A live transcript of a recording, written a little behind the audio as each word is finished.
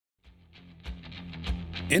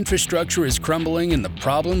Infrastructure is crumbling and the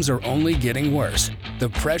problems are only getting worse. The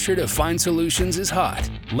pressure to find solutions is hot.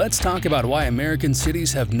 Let's talk about why American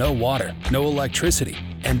cities have no water, no electricity,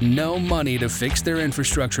 and no money to fix their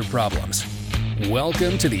infrastructure problems.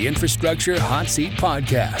 Welcome to the Infrastructure Hot Seat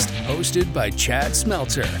Podcast, hosted by Chad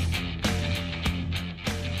Smeltzer.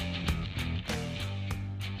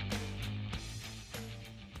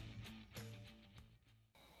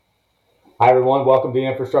 Hi everyone, welcome to the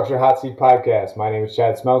Infrastructure Hot Seat Podcast. My name is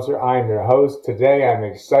Chad Smeltzer. I am your host. Today I'm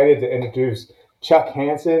excited to introduce Chuck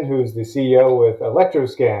Hansen, who's the CEO with Electro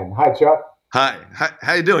Scan. Hi Chuck. Hi,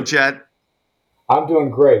 how you doing, Chad? I'm doing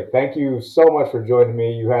great. Thank you so much for joining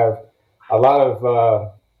me. You have a lot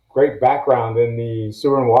of great background in the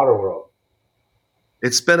sewer and water world.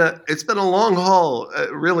 It's been a long haul,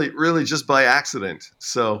 really just by accident.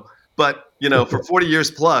 So, but for 40 years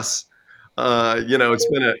plus,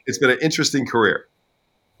 it's been an interesting career.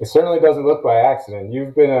 It certainly doesn't look by accident.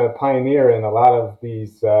 You've been a pioneer in a lot of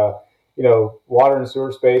these, water and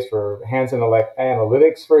sewer space for Hansen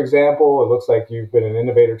Analytics, for example. It looks like you've been an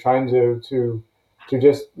innovator trying to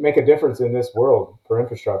just make a difference in this world for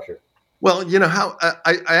infrastructure. Well, how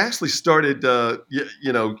I actually started,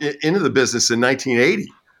 into the business in 1980.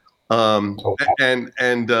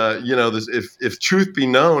 If truth be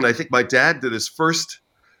known, I think my dad did his first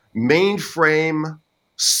mainframe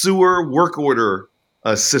sewer work order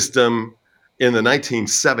system in the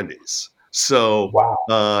 1970s. So, wow.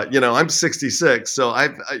 I'm 66. So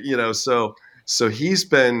so he's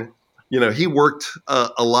been, he worked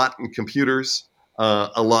a lot in computers,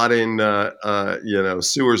 a lot in,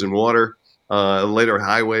 sewers and water, later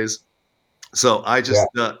highways. So I just,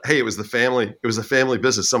 hey, it was a family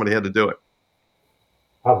business. Somebody had to do it.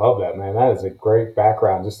 I love that, man. That is a great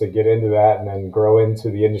background just to get into that and then grow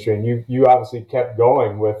into the industry. And you obviously kept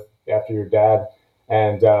going with after your dad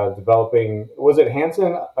and developing. Was it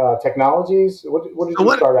Hansen Technologies? What did you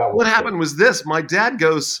start out with? What happened was this: my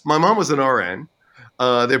mom was an RN.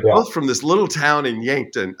 They're both from this little town in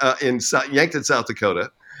Yankton, Yankton, South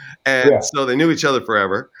Dakota, and so they knew each other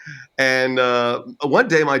forever. And one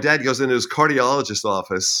day, my dad goes into his cardiologist's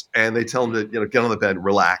office, and they tell him to get on the bed,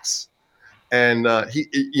 relax. And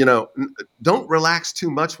he don't relax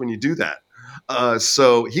too much when you do that.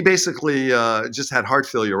 So he basically just had heart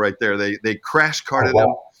failure right there. They crash carted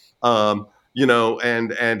him, and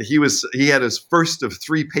he had his first of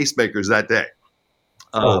 3 pacemakers that day.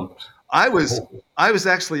 I was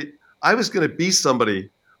going to be somebody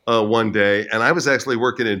one day, and I was actually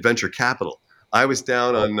working in venture capital. I was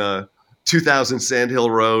down on 2000 Sand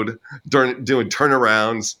Hill Road doing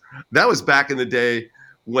turnarounds. That was back in the day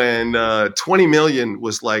when 20 million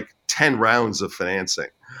was like 10 rounds of financing.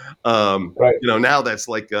 Now that's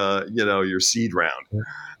like your seed round.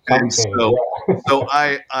 And so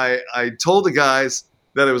I told the guys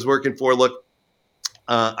that I was working for, look,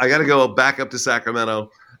 I got to go back up to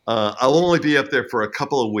Sacramento. I'll only be up there for a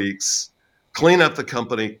couple of weeks, clean up the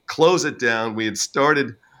company, close it down. We had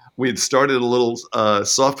started a little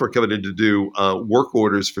software company to do work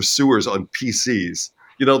orders for sewers on PCs.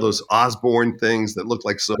 Those Osborne things that looked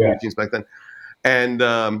like Soviet machines back then. And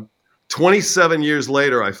 27 years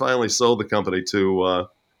later, I finally sold the company to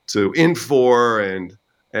INFOR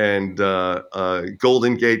and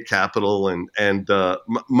Golden Gate Capital and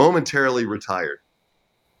momentarily retired.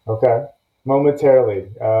 Okay,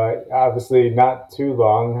 momentarily. Obviously, not too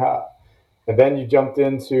long. And then you jumped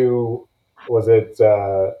into, was it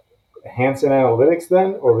Hansen Analytics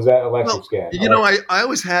then, or was that Electro Scan? I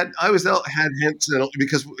always had Hansen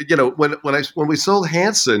because when we sold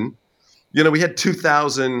Hansen, we had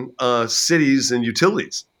 2,000 cities and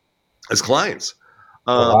utilities as clients.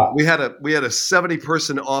 We had a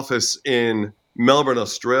 70-person office in Melbourne,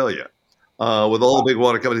 Australia, with all the big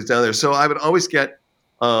water companies down there. So I would always get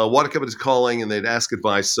water companies calling and they'd ask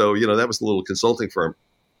advice. So that was a little consulting firm.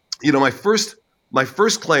 My first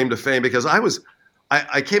claim to fame, because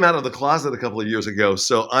I came out of the closet a couple of years ago,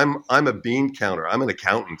 so I'm a bean counter. I'm an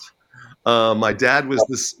accountant. My dad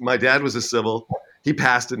was a civil. He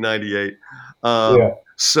passed in '98.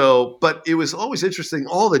 But it was always interesting,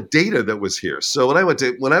 all the data that was here. So when I went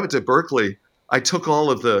to Berkeley, I took all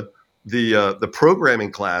of the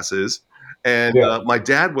programming classes, and my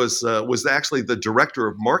dad was actually the director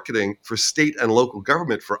of marketing for state and local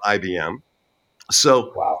government for IBM.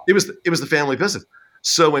 So it was the family business.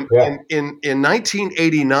 So in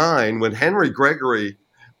 1989, when Henry Gregory,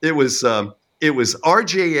 it was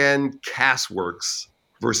RJN Castworks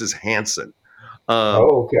versus Hansen. In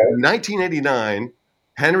 1989,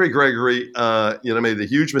 Henry Gregory, made the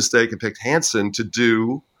huge mistake and picked Hansen to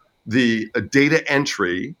do the data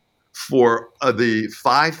entry for the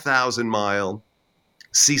 5,000-mile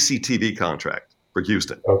CCTV contract for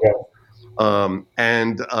Houston. Okay.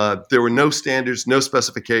 And there were no standards, no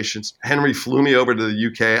specifications. Henry flew me over to the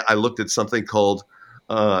UK. I looked at something called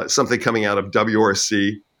something coming out of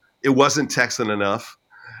WRC. It wasn't Texan enough.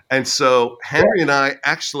 And so Henry and I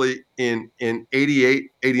actually in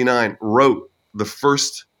 88, 89 wrote the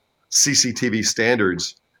first CCTV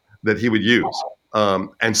standards that he would use.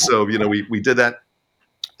 And so, we did that.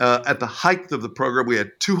 At the height of the program, we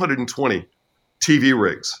had 220 TV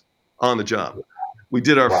rigs on the job. We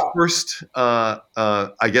did our first,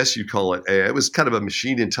 I guess you'd call it it was kind of a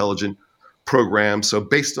machine intelligent program. So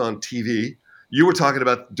based on TV, you were talking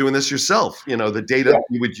about doing this yourself, the data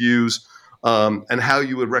you would use and how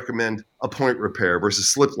you would recommend a point repair versus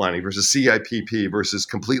slip lining versus CIPP versus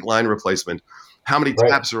complete line replacement. How many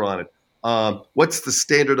taps are on it? What's the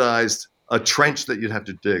standardized trench that you'd have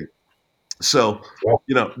to dig? So,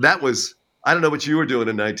 that was, I don't know what you were doing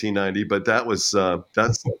in 1990, but that's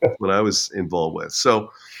what I was involved with. So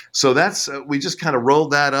that's we just kind of rolled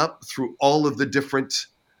that up through all of the different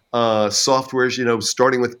softwares.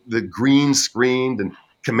 Starting with the green screened and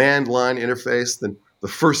command line interface, then the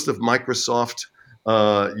first of Microsoft,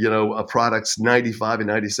 products 95 and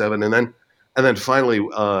 97, and then finally,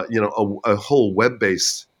 a whole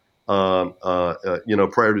web-based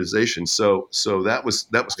prioritization. So that was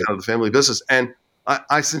kind of the family business. And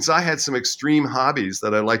I since I had some extreme hobbies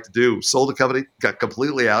that I like to do, sold the company, got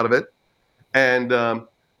completely out of it. And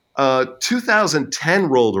 2010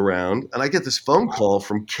 rolled around, and I get this phone call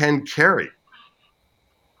from Ken Carey.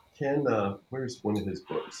 Ken, where's one of his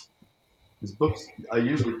books? His books, I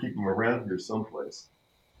usually keep them around here someplace.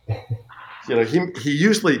 He's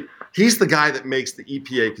the guy that makes the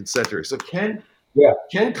EPA consent decree. So Ken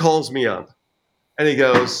calls me up, and he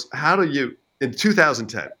goes, in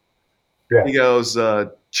 2010, he goes,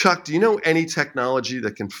 Chuck, do you know any technology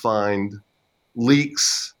that can find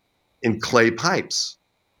leaks in clay pipes?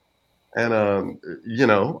 And, I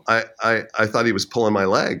thought he was pulling my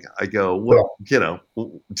leg. I go, well,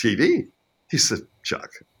 TV. He said, Chuck.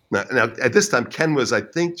 Now, at this time, Ken was, I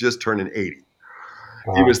think, just turning 80.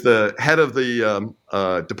 He was the head of the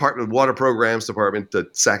Department of Water Programs Department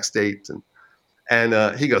at Sac State.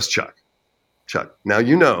 And he goes, Chuck, now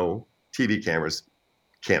TV cameras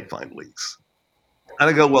can't find leaks. And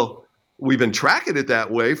I go, well, we've been tracking it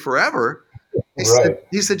that way forever. He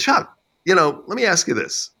said, Chuck, let me ask you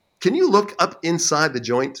this. Can you look up inside the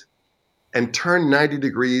joint and turn 90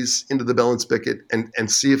 degrees into the bell and spigot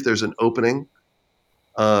and see if there's an opening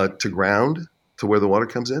to ground to where the water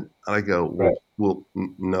comes in? And I go, well,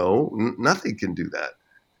 no, nothing can do that.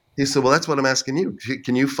 He said, well, that's what I'm asking you.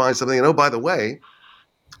 Can you find something? And by the way,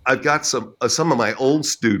 I've got some of my old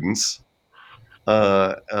students.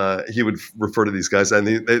 He would refer to these guys, and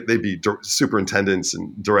they'd be superintendents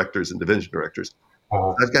and directors and division directors.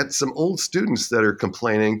 I've got some old students that are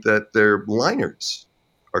complaining that their liners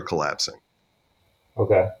are collapsing.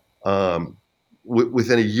 Okay.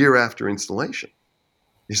 Within a year after installation.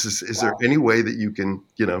 He says, is there any way that you can,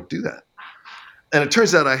 do that? And it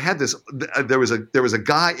turns out I had this. There was a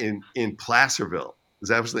guy in Placerville. It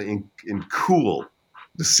was actually in Cool,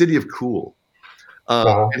 the city of Cool,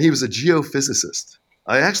 and he was a geophysicist.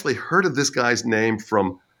 I actually heard of this guy's name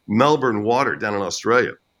from Melbourne Water down in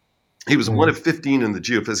Australia. He was one of 15 in the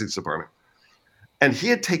geophysics department, and he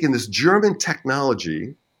had taken this German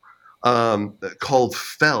technology called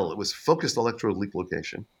FEL. It was focused electrode leak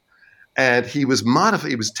location, and he was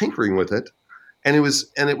tinkering with it. And it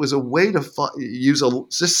was a way to use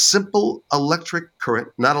just simple electric current,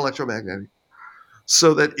 not electromagnetic,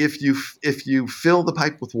 so that if you fill the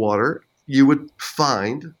pipe with water, you would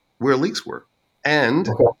find where leaks were, and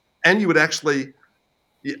you would actually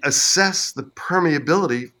assess the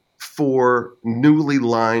permeability for newly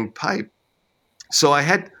lined pipe. So I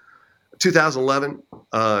had 2011.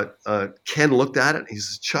 Ken looked at it. And he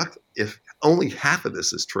says, Chuck, if only half of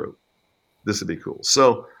this is true, this would be cool.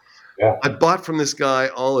 So. Yeah. I bought from this guy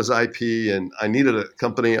all his IP, and I needed a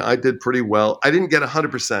company. I did pretty well. I didn't get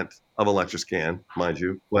 100% of Electro Scan, mind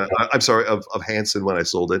you. Well, I'm sorry, of Hansen when I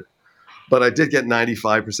sold it. But I did get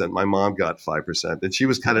 95%. My mom got 5%. And she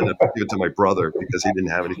was kind enough to give it to my brother because he didn't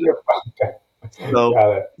have anything.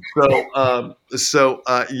 So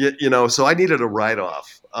I needed a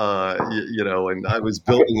write-off, and I was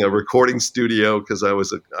building a recording studio because I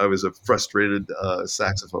was a frustrated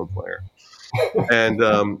saxophone player. And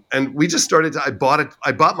we just started I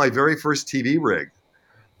bought my very first TV rig.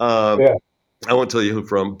 I won't tell you who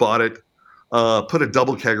from. Bought it, put a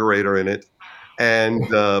double kegerator in it, and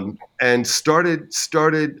started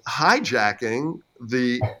hijacking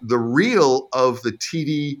the reel of the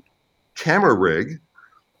TV camera rig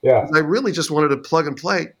Yeah. I really just wanted to plug and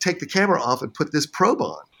play, take the camera off and put this probe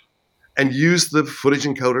on and use the footage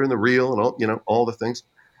encoder and the reel and all the things.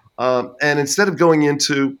 And instead of going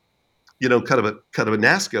into, kind of a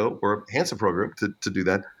NASCO or a Hansen program to do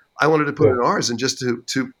that, I wanted to put it in ours and just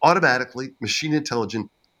to automatically machine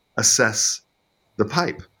intelligent assess the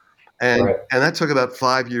pipe. And that took about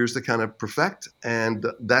 5 years to kind of perfect. And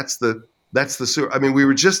that's the sewer. I mean, we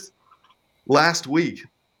were just last week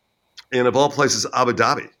in, of all places, Abu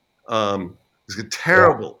Dhabi. It's a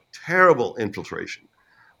terrible infiltration.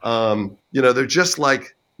 They're just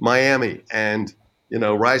like Miami and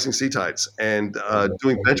rising sea tides and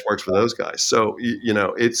doing benchmarks for those guys. So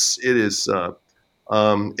it's the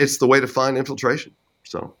way to find infiltration.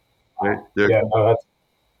 So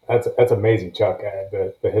that's amazing, Chuck.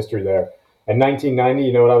 The history there. In 1990,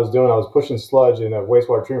 you know what I was doing? I was pushing sludge in a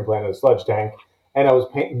wastewater treatment plant in a sludge tank, and I was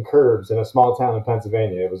painting curbs in a small town in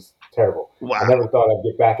Pennsylvania. It was terrible. Wow. I never thought I'd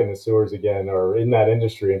get back in the sewers again or in that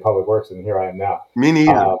industry in public works, and here I am now. Me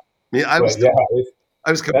neither. I was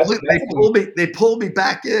completely. They pulled me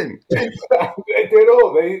back in.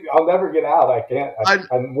 I'll never get out. I can't.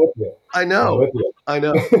 I'm with you. I know. I'm with you. I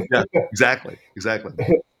know. Yeah. Exactly.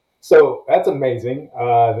 So that's amazing.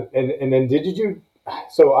 And then did you?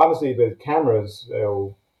 So obviously the cameras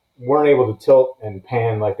weren't able to tilt and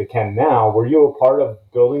pan like they can now. Were you a part of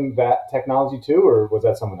building that technology too, or was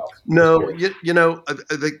that someone else? No,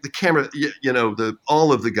 the camera.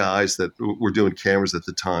 All of the guys that were doing cameras at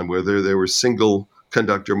the time, whether they were single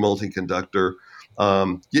conductor, multi-conductor,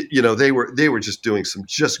 they were just doing some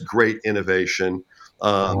just great innovation.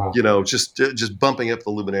 Just bumping up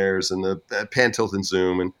the luminaires and the pan, tilt, and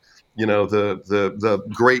zoom, and the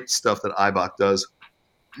great stuff that IBOC does,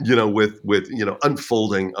 with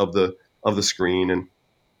unfolding of the screen, and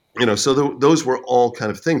so those were all kind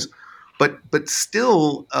of things, but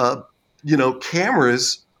still,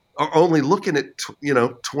 cameras are only looking at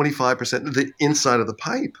 25% of the inside of the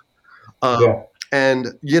pipe. And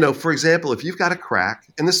for example, if you've got a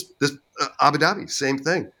crack, and this Abu Dhabi, same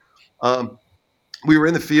thing. We were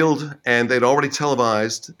in the field and they'd already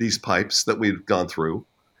televised these pipes that we'd gone through.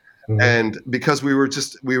 Mm-hmm. And because we were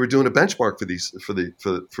doing a benchmark for these for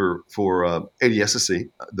ADSSC,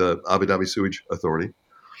 the Abu Dhabi Sewage Authority.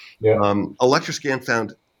 Electro Scan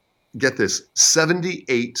found, get this,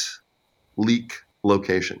 78 leak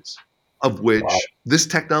locations, of which this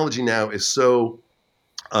technology now is so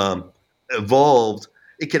evolved,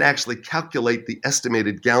 it can actually calculate the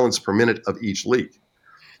estimated gallons per minute of each leak.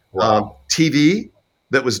 TV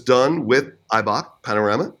that was done with IBOC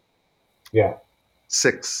Panorama.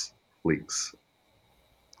 6 leaks.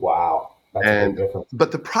 Wow. That's a big difference.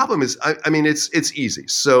 But the problem is, I mean, it's easy.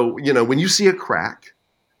 So, when you see a crack,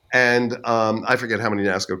 and I forget how many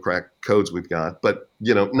NASCO crack codes we've got, but,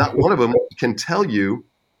 not one of them can tell you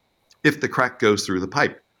if the crack goes through the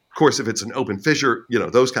pipe. Of course, if it's an open fissure,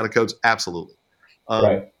 those kind of codes, absolutely.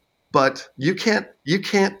 But you can't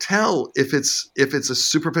tell if it's a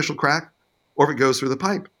superficial crack or if it goes through the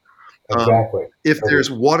pipe. Exactly. If there's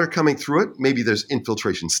water coming through it, maybe there's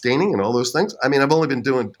infiltration staining and all those things. I mean,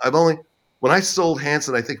 when I sold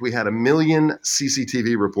Hansen, I think we had 1 million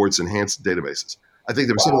CCTV reports in Hansen databases. I think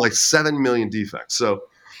there was something like 7 million defects. So,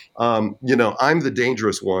 I'm the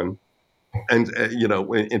dangerous one, and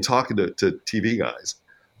in talking to TV guys.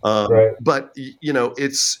 But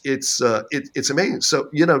it's amazing. So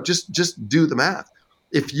just do the math.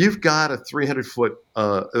 If you've got a 300 feet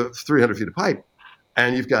of pipe,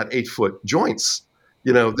 and you've got 8-foot joints,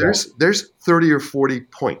 there's 30 or 40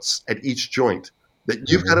 points at each joint that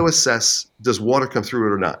you've got to assess. Does water come through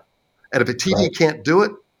it or not? And if a TV can't do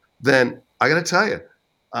it, then I got to tell you,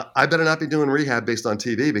 I better not be doing rehab based on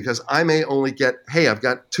TV, because I may only get, hey, I've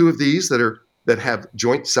got 2 of these that have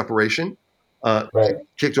joint separation,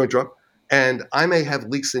 kick joint drop, and I may have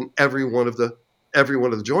leaks in every one of the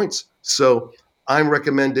joints. So I'm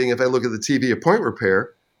recommending, if I look at the TV of point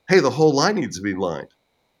repair, hey, the whole line needs to be lined.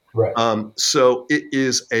 So it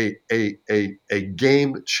is a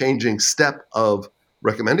game-changing step of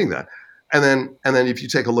recommending that. And then if you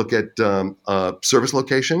take a look at service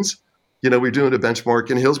locations, we're doing a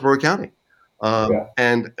benchmark in Hillsborough County,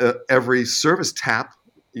 and every service tap,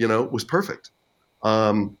 was perfect.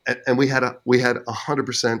 And we had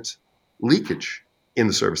 100% leakage in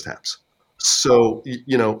the service taps. So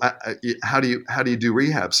how do you do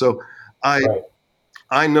rehab? So I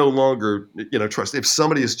no longer trust. If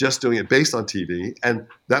somebody is just doing it based on TV, and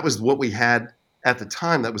that was what we had at the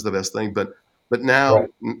time, that was the best thing. But now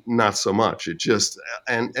not so much. It just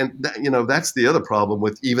that's the other problem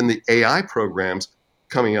with even the AI programs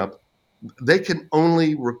coming up. They can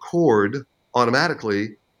only record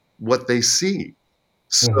automatically what they see.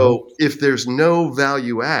 So if there's no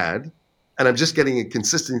value add, and I'm just getting a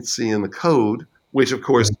consistency in the code, which of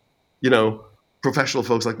course, professional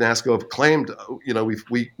folks like NASCO have claimed,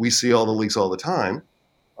 we see all the leaks all the time.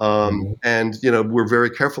 And, we're very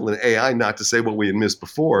careful in AI not to say what we had missed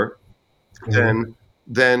before. Then,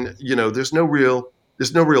 there's no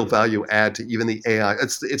real value add to even the AI.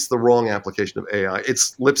 It's the wrong application of AI.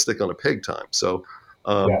 It's lipstick on a pig time. So,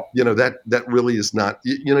 that really is not,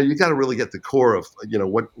 you got to really get the core of,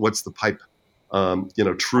 what's the pipe,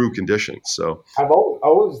 true conditions. So I've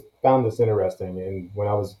always found this interesting. And when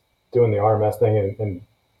I was doing the RMS thing and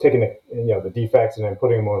taking the defects and then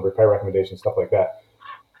putting them on repair recommendations, stuff like that.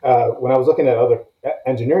 When I was looking at other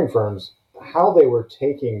engineering firms, how they were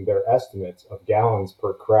taking their estimates of gallons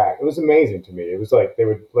per crack, it was amazing to me. It was like they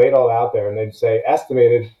would lay it all out there and they'd say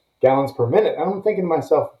estimated gallons per minute. And I'm thinking to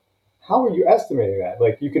myself, how are you estimating that?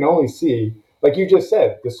 Like you can only see, like you just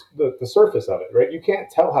said, the surface of it, right? You can't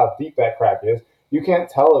tell how deep that crack is. You can't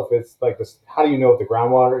tell if it's like this. How do you know if the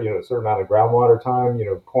groundwater, a certain amount of groundwater time,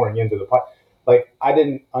 pouring into the pipe? Like I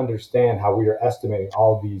didn't understand how we were estimating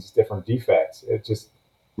all these different defects. It just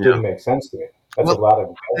didn't make sense to me. That's a lot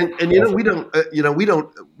of, and we don't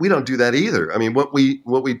do that either. I mean, what we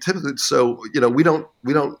typically,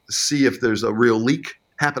 we don't see if there's a real leak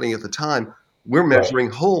happening at the time. We're measuring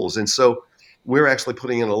holes, and so we're actually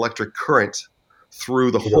putting an electric current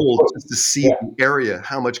through the hole just to see the area,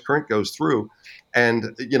 how much current goes through,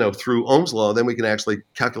 and through Ohm's law, then we can actually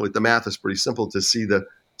calculate. The math is pretty simple to see the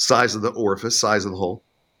size of the orifice, size of the hole,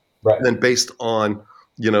 and then based on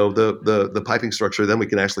the piping structure, then we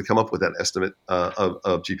can actually come up with that estimate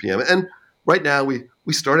of GPM. And right now we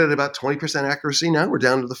started at about 20% accuracy. Now we're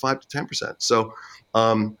down to the 5 to 10%. So,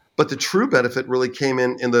 but the true benefit really came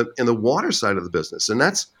in the water side of the business, and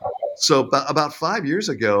that's so about 5 years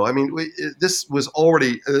ago. I mean, this was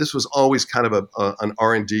always kind of an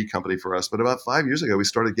R&D company for us, but about 5 years ago we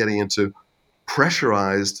started getting into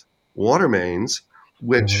pressurized water mains,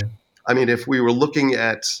 which I mean, if we were looking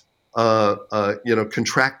at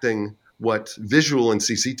contracting what visual and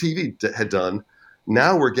CCTV had done.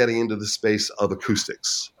 Now we're getting into the space of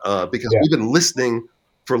acoustics because we've been listening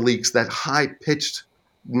for leaks, that high-pitched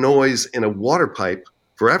noise in a water pipe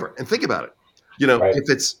forever. And think about it.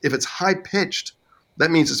 If it's high-pitched,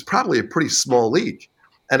 that means it's probably a pretty small leak.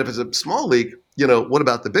 And if it's a small leak, what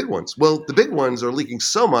about the big ones? Well, the big ones are leaking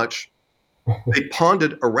so much, they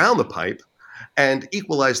ponded around the pipe and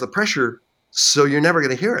equalize the pressure, so you're never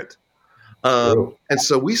going to hear it. And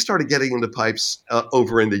so we started getting into pipes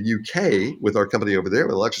over in the UK with our company over there,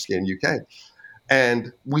 with Electro Scan UK.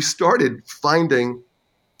 And we started finding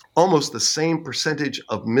almost the same percentage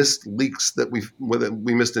of missed leaks that we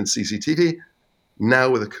missed in CCTV, now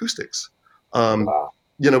with acoustics.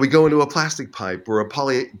 We go into a plastic pipe or a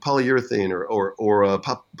polyurethane or a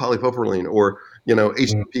polypropylene or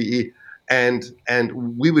HDPE, and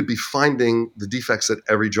we would be finding the defects at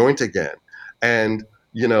every joint again. And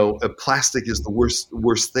a plastic is the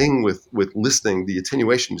worst thing with listening. The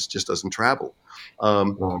attenuation just doesn't travel.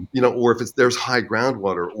 Or if there's high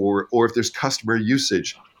groundwater, or if there's customer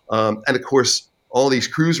usage, and of course all these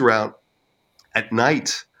crews are out at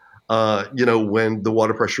night. When the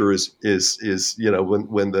water pressure is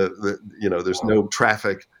when there's no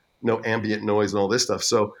traffic, no ambient noise, and all this stuff.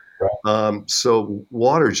 So. So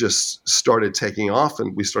water just started taking off,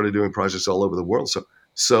 and we started doing projects all over the world.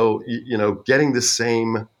 So getting the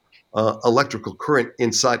same electrical current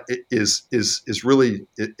inside is really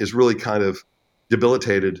kind of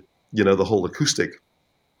debilitated. The whole acoustic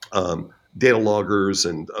data loggers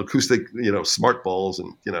and acoustic smart balls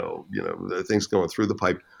and the things going through the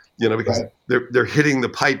pipe. Because they're hitting the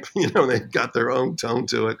pipe. They've got their own tone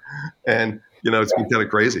to it, and it's been kind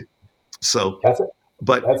of crazy. So that's it.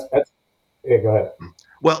 But yeah, go ahead.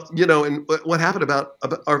 Well, and what happened about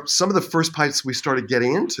some of the first pipes we started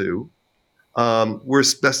getting into were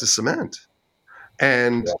asbestos cement.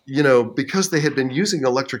 And, because they had been using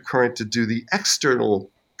electric current to do the external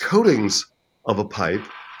coatings of a pipe,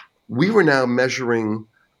 we were now measuring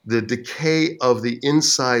the decay of the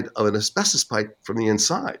inside of an asbestos pipe from the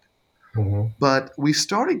inside. But we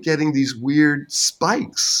started getting these weird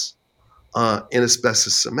spikes in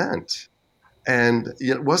asbestos cement. And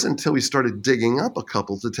it wasn't until we started digging up a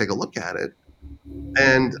couple to take a look at it,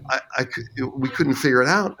 and we couldn't figure it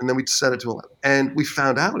out. And then we set it to a lab, and we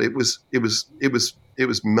found out it was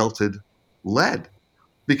melted lead,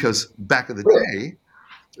 because back in the day,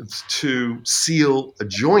 to seal a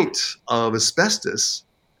joint of asbestos,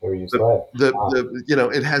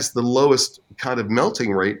 it has the lowest kind of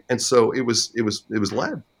melting rate, and so it was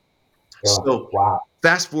lead. So wow.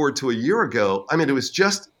 fast forward to a year ago. I mean, it was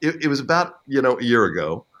about, a year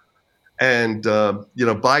ago. And,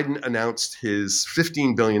 Biden announced his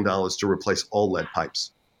 $15 billion to replace all lead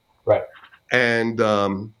pipes. Right. And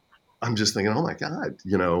I'm just thinking, oh my God,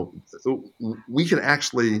 we can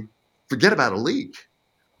actually forget about a leak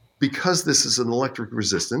because this is an electric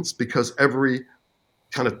resistance, because every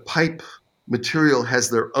kind of pipe material has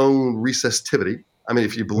their own resistivity. I mean,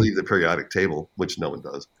 if you believe the periodic table, which no one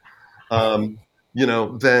does, then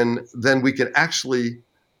we can actually,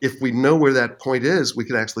 if we know where that point is, we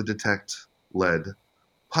can actually detect lead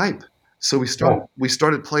pipe. So we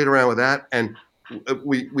started playing around with that, and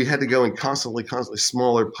we had to go in constantly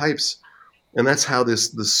smaller pipes, and that's how the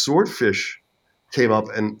swordfish came up,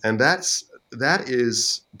 and that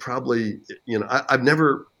is probably, I've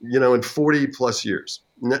never, in 40 plus years,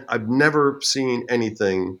 I've never seen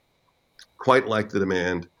anything quite like the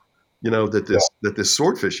demand, that this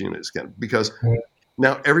swordfish unit is getting, because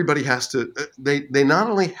now everybody has to, they not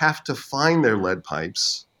only have to find their lead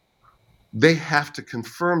pipes, they have to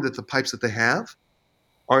confirm that the pipes that they have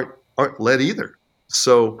aren't lead either.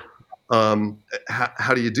 So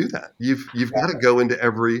how do you do that? You've got to go into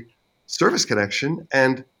every service connection,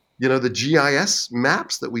 and the GIS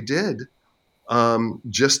maps that we did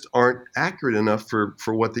just aren't accurate enough for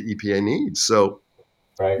what the EPA needs. So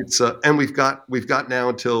it's and we've got now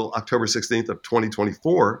until October 16th of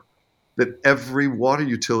 2024 that every water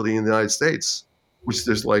utility in the United States, which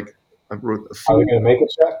there's like, I wrote a few. Are they going to make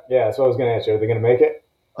it, Chuck? Yeah, that's what I was going to ask you. Are they going to make it?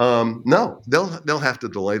 No, they'll have to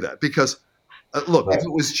delay that because look, if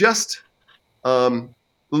it was just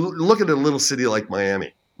look at a little city like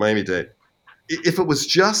Miami-Dade. If it was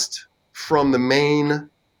just from the main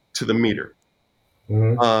to the meter,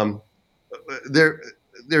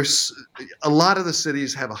 there's a lot of the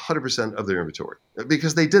cities have 100% of their inventory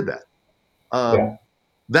because they did that.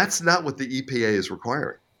 That's not what the EPA is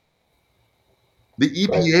requiring. The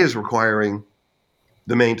EPA is requiring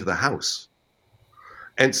the main to the house.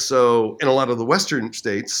 And so in a lot of the Western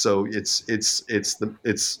states, so it's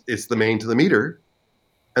the main to the meter,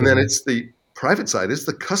 and then it's the private side. It's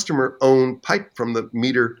the customer owned pipe from the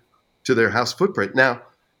meter to their house footprint. Now,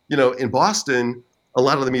 in Boston, a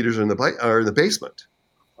lot of the meters are in the basement,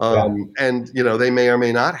 and they may or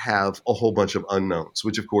may not have a whole bunch of unknowns,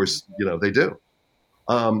 which of course they do.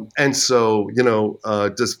 And so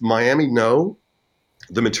does Miami know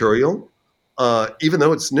the material? Even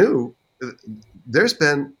though it's new, there's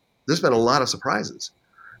been a lot of surprises,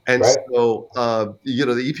 and so the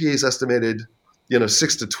EPA's estimated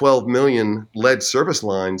 6 to 12 million lead service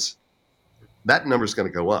lines. That number is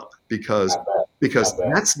going to go up because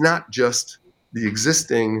that's not just the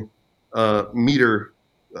existing meter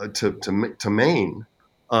to main.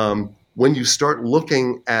 When you start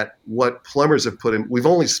looking at what plumbers have put in, we've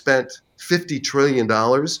only spent $50 trillion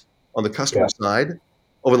on the customer side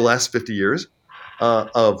over the last 50 years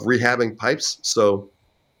of rehabbing pipes. So,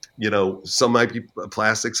 some might be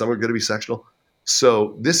plastic, some are going to be sectional.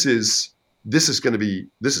 So this is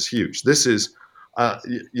huge. This is, I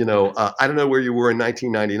don't know where you were in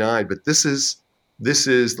 1999, but this is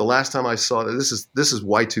the last time I saw that. This is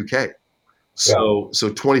Y2K. So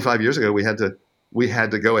 25 years ago, we had to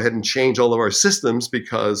go ahead and change all of our systems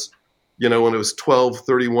because, when it was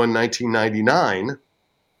 12/31/1999,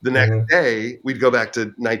 the next day we'd go back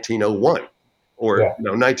to 1901 or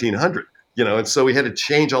 1900. And so we had to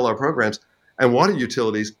change all our programs. And water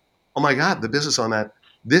utilities, oh my God, the business on that.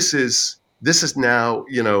 This is now,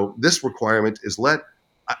 this requirement is lead.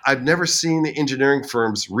 I've never seen the engineering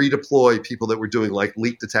firms redeploy people that were doing like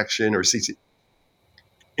leak detection or CC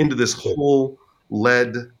into this whole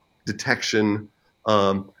lead detection,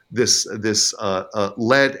 this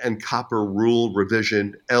lead and copper rule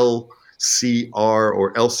revision, LCR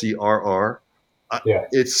or LCRR.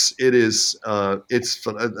 It's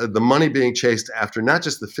the money being chased after not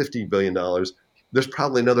just the $50 billion. There's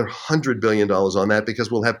probably another $100 billion on that because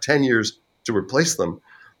we'll have 10 years to replace them.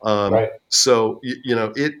 So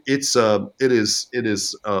it is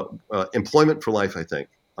employment for life, I think.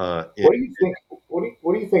 What do you think?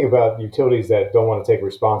 What do you think about utilities that don't want to take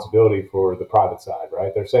responsibility for the private side?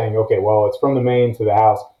 Right? They're saying, okay, well, it's from the main to the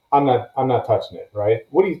house. I'm not touching it. Right?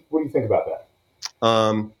 What do you think about that?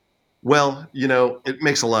 Well, it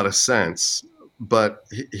makes a lot of sense, but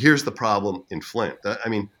here's the problem in Flint. I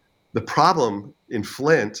mean, the problem in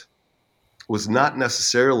Flint was not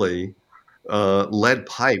necessarily lead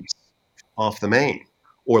pipes off the main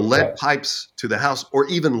or lead pipes to the house or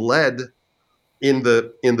even lead in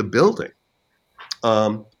the building.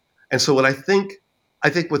 And so what I think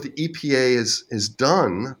what the EPA has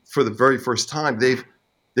done for the very first time,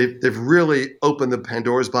 they've really opened the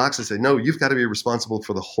Pandora's box and said, no, you've got to be responsible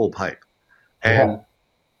for the whole pipe. And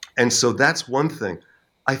so that's one thing.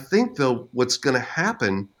 I think, though, what's going to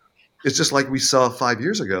happen is just like we saw 5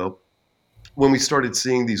 years ago when we started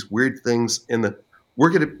seeing these weird things we're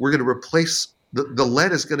going to replace the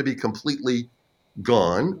lead is going to be completely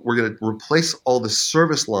gone. We're going to replace all the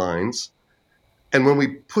service lines. And when we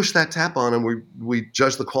push that tap on and we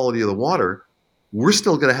judge the quality of the water, we're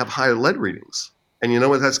still going to have higher lead readings. And you know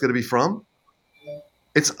what that's going to be from?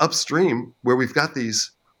 It's upstream where we've got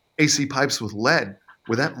these AC pipes with lead,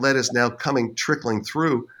 where that lead is now trickling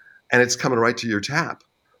through, and it's coming right to your tap.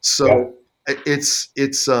 So I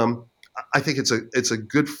think it's a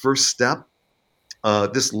good first step.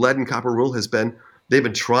 This lead and copper rule they've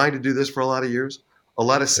been trying to do this for a lot of years. A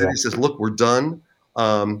lot of cities says, look, we're done.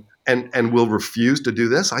 And will refuse to do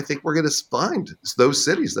this. I think we're going to find those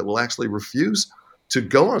cities that will actually refuse to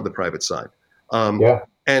go on the private side.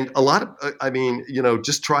 And a lot of,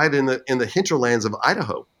 just try it in the hinterlands of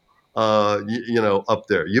Idaho. Up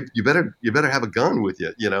there, you better have a gun with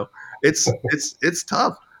you. It's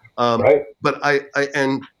tough. But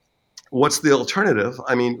and what's the alternative?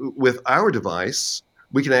 I mean, with our device,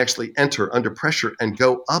 we can actually enter under pressure and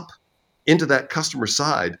go up into that customer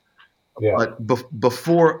side. But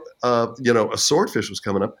before a swordfish was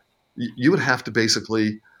coming up, you would have to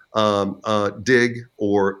basically dig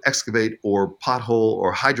or excavate or pothole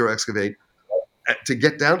or hydro excavate to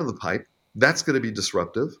get down to the pipe. That's going to be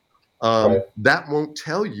disruptive. That won't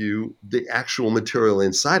tell you the actual material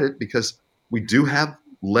inside it, because we do have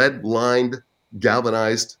lead lined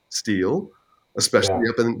galvanized steel, especially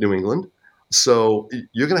up in New England. So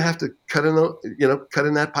you're going to have to cut in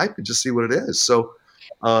that pipe and just see what it is. So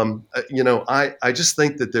I just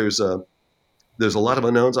think that there's a lot of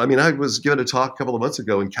unknowns. I mean, I was given a talk a couple of months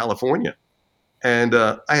ago in California, and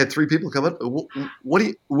I had 3 people come up. What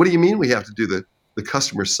do you mean we have to do the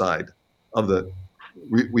customer side of the?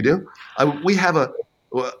 We do. We have a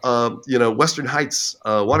Western Heights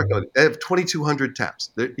water code. They have 2,200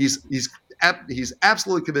 taps. He's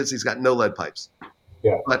absolutely convinced he's got no lead pipes.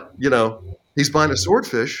 But he's buying a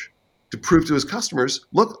swordfish to prove to his customers,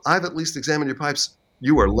 look, I've at least examined your pipes.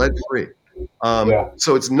 You are lead free.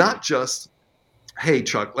 So it's not just, hey,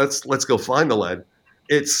 Chuck, let's go find the lead.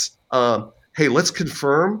 It's hey, let's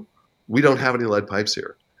confirm we don't have any lead pipes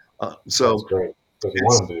here. So that's great. You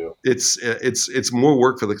want them to do. It's more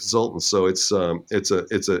work for the consultants. So it's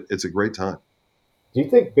a great time. Do you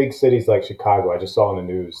think big cities like Chicago? I just saw in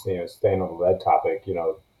the news, staying on the lead topic.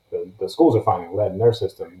 The schools are finding lead in their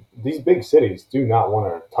system. These big cities do not want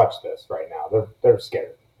to touch this right now. They're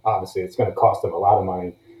scared. Obviously, it's going to cost them a lot of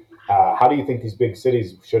money. How do you think these big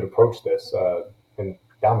cities should approach this and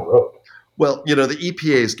down the road? Well, the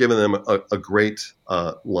EPA has given them a great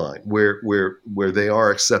line where they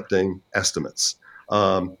are accepting estimates.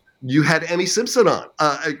 You had Emmy Simpson on,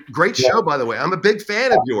 a great show, by the way. I'm a big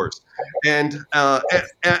fan of yours, and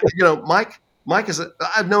Mike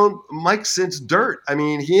I've known Mike since dirt. I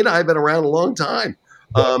mean, he and I have been around a long time.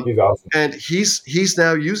 He's awesome. And he's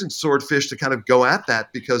now using swordfish to kind of go at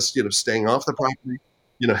that, because staying off the property,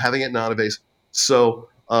 having it non-invasive. So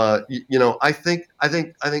I think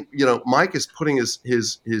Mike is putting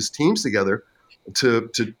his teams together to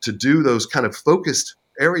do those kind of focused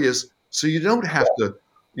areas, so you don't have to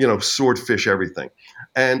swordfish everything.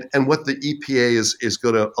 And what the EPA is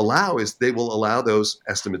going to allow is they will allow those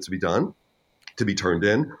estimates to be done, to be turned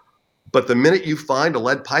in. But the minute you find a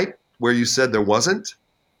lead pipe where you said there wasn't,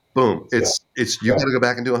 boom, it's you got to go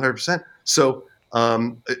back and do 100%. So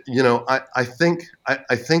I think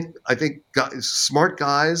smart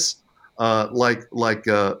guys like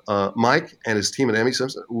Mike and his team at Emmy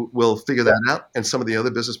Simpson will figure that out, and some of the other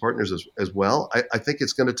business partners as well. I think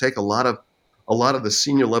it's going to take a lot of the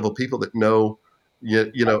senior level people that know,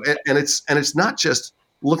 and it's not just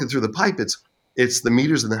looking through the pipe. It's the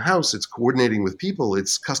meters in the house. It's coordinating with people.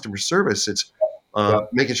 It's customer service. It's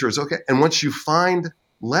making sure it's okay. And once you find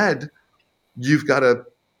lead, you've got to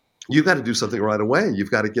do something right away.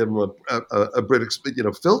 You've got to give them a British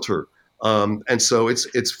filter. And so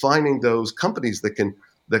it's finding those companies that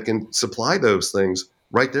can supply those things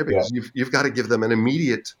right there, because you've got to give them an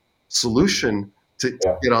immediate solution to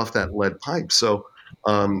get off that lead pipe. So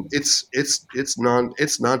it's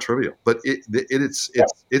non-trivial, but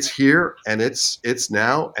it's here, and it's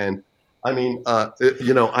now. And I mean,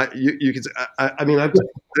 you can. I mean,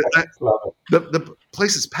 the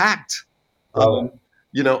place is packed. I'm.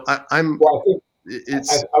 Well, I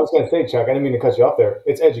was going to say, Chuck, I didn't mean to cut you off there.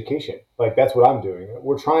 It's education. Like, that's what I'm doing.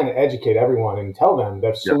 We're trying to educate everyone and tell them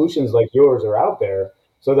that solutions like yours are out there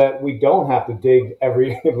so that we don't have to dig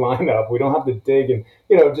every line up. We don't have to dig and,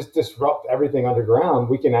 just disrupt everything underground.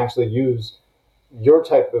 We can actually use your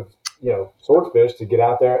type of, swordfish to get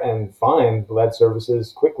out there and find lead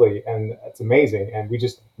surfaces quickly. And it's amazing. And we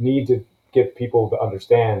just need to get people to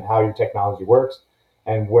understand how your technology works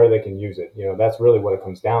and where they can use it. That's really what it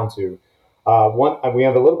comes down to. We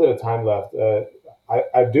have a little bit of time left.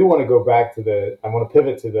 I do want to go back I want to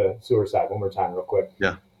pivot to the sewer side one more time real quick.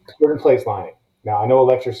 Yeah. Put in place lining. Now, I know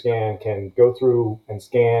Electro Scan can go through and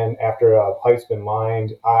scan after a pipe's been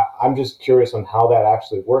lined. I'm just curious on how that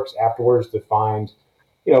actually works afterwards to find,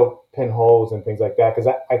 pinholes and things like that. Because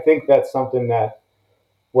I think that's something that,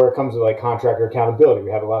 where it comes to like contractor accountability,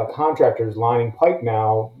 we have a lot of contractors lining pipe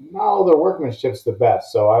now. Not all their workmanship's the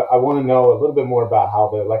best. So I want to know a little bit more about how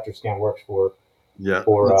the Electro Scan works for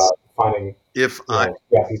finding.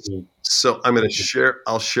 So I'm going to share.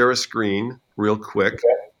 I'll share a screen real quick. Okay.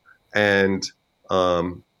 And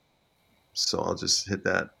so I'll just hit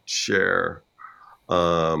that share,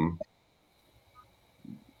 and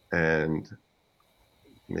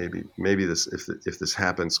maybe this, if this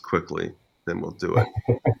happens quickly, then we'll do it.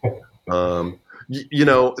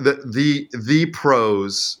 The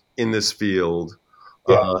pros in this field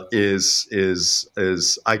is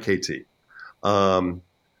IKT,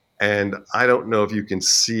 and I don't know if you can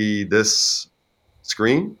see this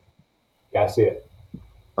screen. Yeah, I see it.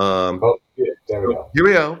 There we go. Here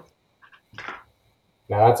we go.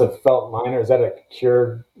 Now that's a felt liner. Is that a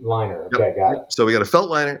cured liner? Okay, Yep. got it. So we got a felt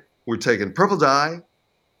liner. We're taking purple dye.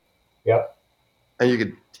 Yep. And you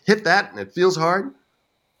can hit that, and it feels hard.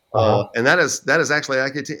 And that is actually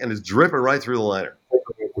IKT, and it's dripping right through the liner.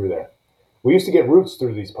 Through there. We used to get roots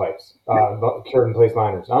through these pipes, cured in place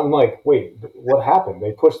liners. I'm like, wait, what happened?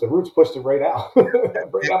 They pushed it right out,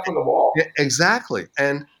 right out from the wall. Yeah, exactly.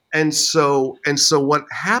 And so what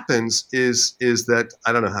happens is that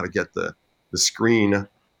I don't know how to get the screen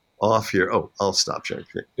off here. Oh, I'll stop sharing.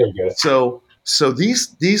 There you go. So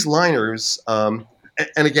these liners, and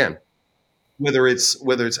again, whether it's,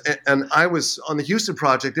 and I was on the Houston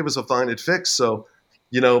project, it was a find it fix. So,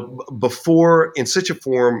 before in situ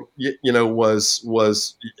form, was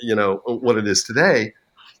what it is today,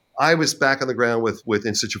 I was back on the ground with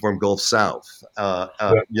in situ form Gulf South,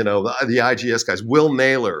 the IGS guys, Will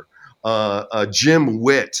Naylor, Jim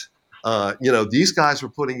Witt, these guys were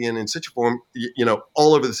putting in situ form,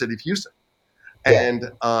 all over the city of Houston. And,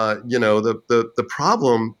 the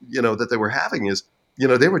problem, that they were having is,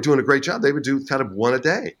 they were doing a great job. They would do kind of one a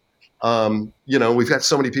day. We've got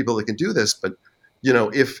so many people that can do this, but,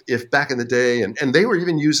 if back in the day, and they were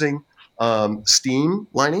even using steam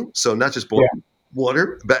lining, so not just boiling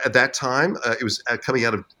water. But at that time, it was coming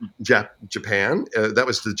out of Japan. That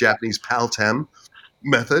was the Japanese PAL-TEM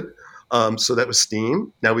method. So that was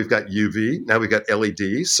steam. Now we've got UV. Now we've got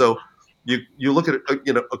LED. So you look at it,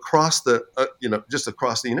 across the, just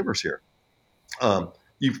across the universe here.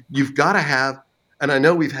 You've got to have, and I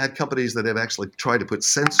know we've had companies that have actually tried to put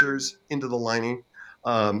sensors into the lining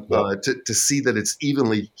to see that it's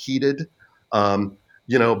evenly heated. But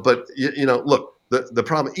look, the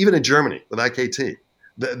problem, even in Germany with IKT,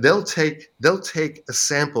 they'll take a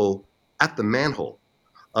sample at the manhole,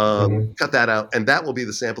 cut that out, and that will be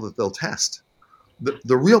the sample that they'll test.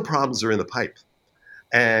 The real problems are in the pipe.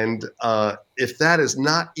 And if that is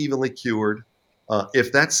not evenly cured,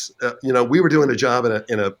 if that's, we were doing a job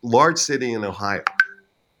in a large city in Ohio.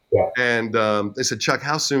 Yeah. And they said, Chuck,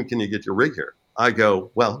 how soon can you get your rig here? I go,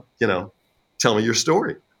 well, tell me your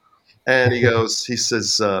story. And he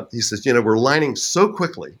says, we're lining so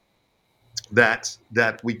quickly that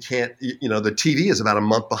we can't, the TV is about a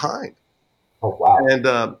month behind. Oh,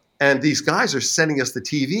 wow. And these guys are sending us the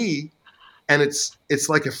TV, and it's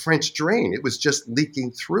like a French drain. It was just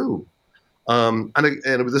leaking through.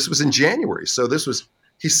 This was in January. So this was,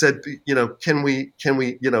 he said, can we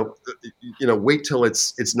wait till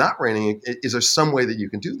it's not raining? Is there some way that you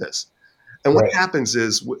can do this? And what happens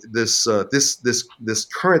is this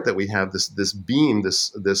current that we have, this beam,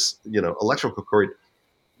 this electrical current,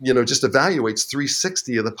 just evaluates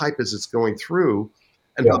 360 of the pipe as it's going through,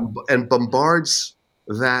 and bombards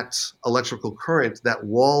that electrical current, that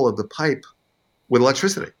wall of the pipe, with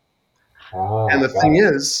electricity. And the thing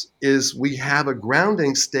is we have a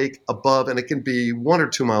grounding stake above, and it can be 1 or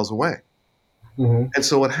 2 miles away. Mm-hmm. And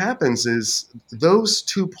so what happens is those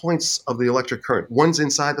 2 points of the electric current, one's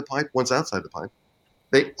inside the pipe, one's outside the pipe,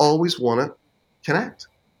 they always want to connect.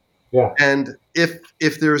 Yeah. And if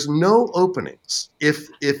there's no openings, if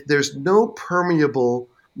there's no permeable,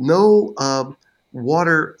 no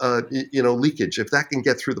water, leakage, if that can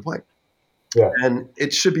get through the pipe, and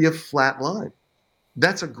it should be a flat line.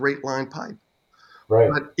 That's a great line pipe. Right.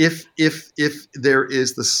 But if there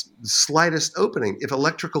is the slightest opening, if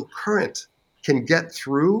electrical current can get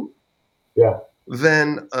through, Yeah.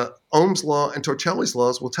 then Ohm's law and Torricelli's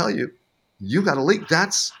laws will tell you you got a leak.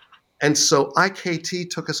 And so IKT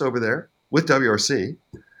took us over there with WRC,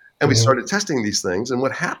 and we started testing these things. And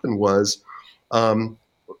what happened was,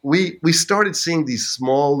 we started seeing these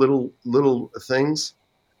small little things,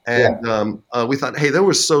 and we thought, hey, they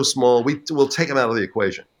were so small, we'll take them out of the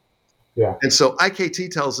equation. Yeah. And so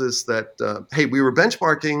IKT tells us that, hey, we were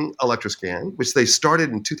benchmarking Electroscan, which they started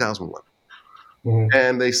in 2001.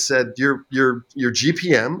 And they said your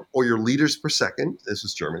GPM, or your liters per second, this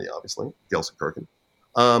is Germany, obviously, Gelsenkirchen,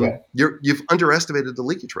 you've underestimated the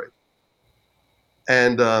leakage rate.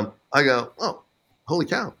 And I go, oh, holy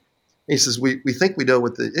cow. He says, we think we know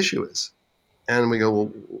what the issue is. And we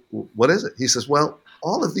go, well, what is it? He says, well,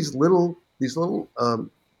 all of these little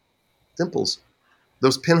dimples,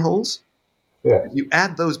 those pinholes, if you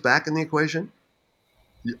add those back in the equation,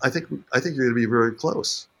 I think you're going to be very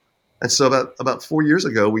close. And so about 4 years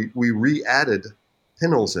ago, we re-added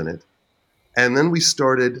pinholes in it, and then we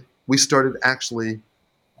started actually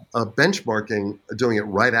benchmarking, doing it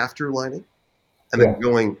right after lining, and then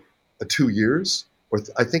going 2 years.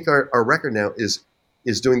 I think our record now is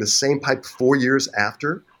doing the same pipe 4 years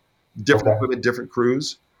after, different equipment, different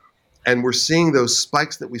crews, and we're seeing those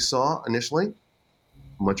spikes that we saw initially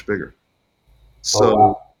much bigger.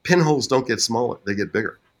 So pinholes don't get smaller; they get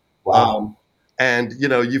bigger. Wow. And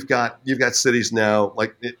you've got cities now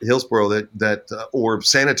like Hillsborough that or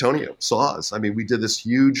San Antonio saws. I mean, we did this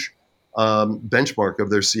huge benchmark of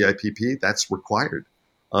their CIPP. That's required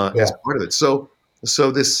as part of it. So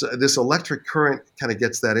this electric current kind of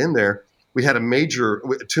gets that in there. We had a major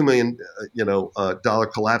 $2 million dollar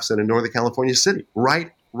collapse in a Northern California city.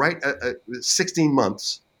 Right, 16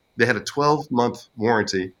 months. They had a 12-month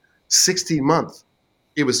warranty. 16 months.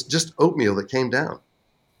 It was just oatmeal that came down.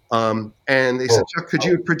 And they said, Chuck, could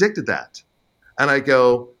you have predicted that? And I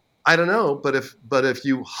go, I don't know, but if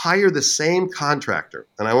you hire the same contractor,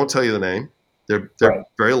 and I won't tell you the name, they're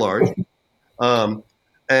very large.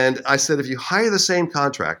 And I said, if you hire the same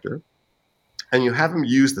contractor and you have them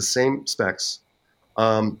use the same specs,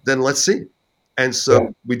 then let's see. And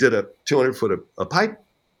so we did a 200-foot of pipe.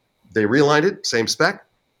 They realigned it, same spec.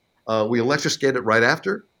 We electroscanned it right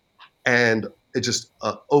after, and it just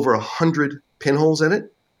over 100 pinholes in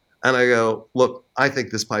it. And I go, look, I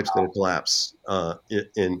think this pipe's going to collapse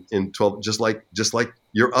in 12, just like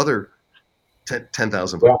your other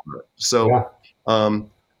 10,000 foot. So,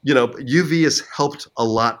 UV has helped a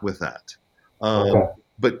lot with that.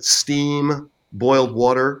 But steam, boiled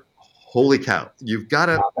water, holy cow! You've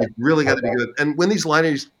really got to be good. And when these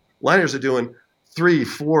liners are doing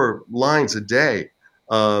 3-4 lines a day,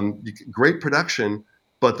 great production.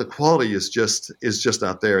 But the quality is just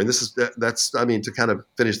out there, and that's I mean, to kind of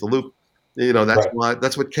finish the loop,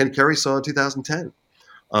 that's what Ken Carey saw in 2010,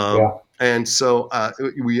 and so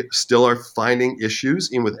we still are finding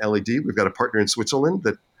issues even with LED. We've got a partner in Switzerland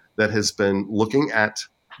that has been looking at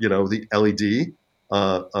the LED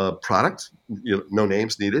product, no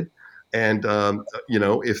names needed, and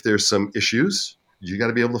if there's some issues, you got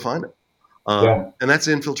to be able to find it, and that's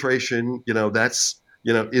infiltration.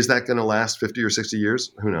 Is that going to last 50 or 60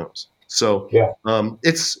 years? Who knows? So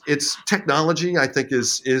it's technology, I think,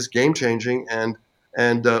 is game changing, and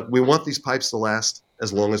we want these pipes to last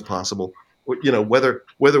as long as possible. Whether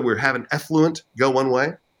we're having effluent go one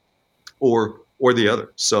way or the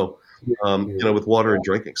other. So with water and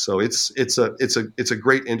drinking. So it's a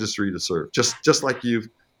great industry to serve. Just like you've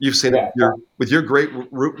seen it with your great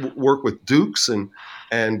work with Dukes and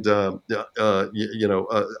other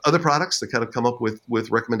products that kind of come up with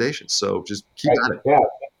recommendations. So just keep at it. Yeah.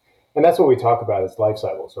 And that's what we talk about is life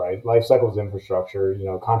cycles, right? Life cycles infrastructure,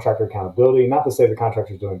 contractor accountability. Not to say the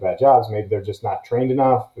contractor's doing bad jobs. Maybe they're just not trained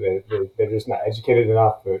enough. They're just not educated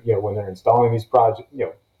enough. When they're installing these projects,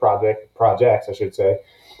 I should say,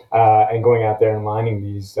 and going out there and lining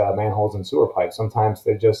these manholes and sewer pipes. Sometimes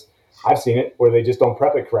I've seen it where they just don't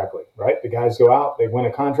prep it correctly, right? The guys go out, they win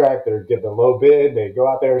a contract, they get the low bid, they go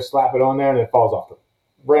out there, slap it on there, and it falls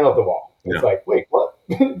right off the wall. It's like, wait, what?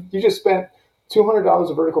 You just spent $200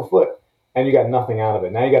 a vertical foot and you got nothing out of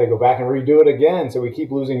it. Now you got to go back and redo it again. So we keep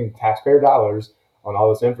losing taxpayer dollars on all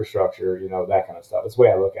this infrastructure, that kind of stuff. That's the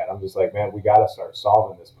way I look at it. I'm just like, man, we got to start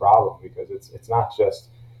solving this problem because it's not just,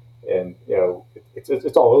 and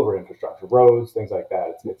it's all over infrastructure, roads, things like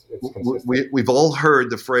that. It's consistent. We've all heard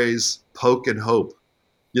the phrase "poke and hope."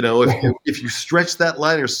 If you stretch that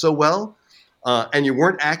liner so well, and you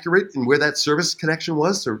weren't accurate in where that service connection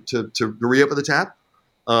was to reopen the tap,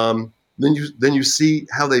 then you see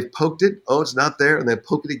how they've poked it. Oh, it's not there, and they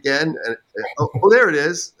poke it again, and oh, there it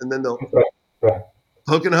is, and then they'll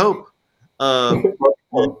poke and hope. And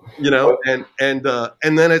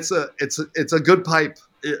then it's a good pipe,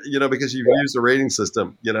 because you've used a rating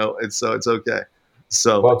system, and so it's okay.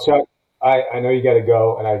 So well, Chuck, I know you got to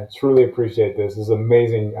go, and I truly appreciate this. This is an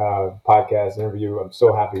amazing podcast interview. I'm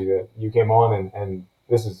so happy that you came on, and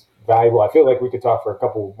this is valuable. I feel like we could talk for a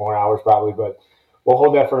couple more hours probably, but we'll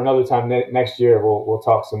hold that for another time. Next year, we'll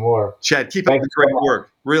talk some more. Chad, keep up the great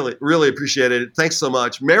work. Really, really appreciate it. Thanks so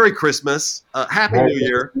much. Merry Christmas. Happy New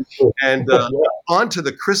Year. And on to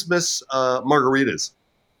the Christmas margaritas.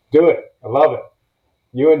 Do it. I love it.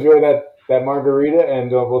 You enjoy that margarita,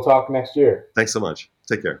 and we'll talk next year. Thanks so much.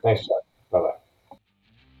 Take care. Thanks, Chuck. Bye-bye.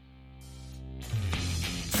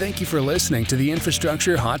 Thank you for listening to the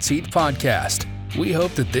Infrastructure Hot Seat Podcast. We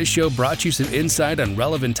hope that this show brought you some insight on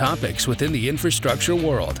relevant topics within the infrastructure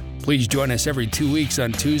world. Please join us every 2 weeks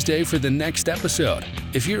on Tuesday for the next episode.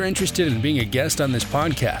 If you're interested in being a guest on this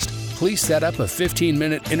podcast, please set up a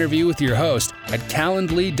 15-minute interview with your host at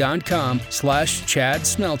calendly.com/Chad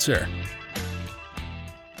Smeltzer.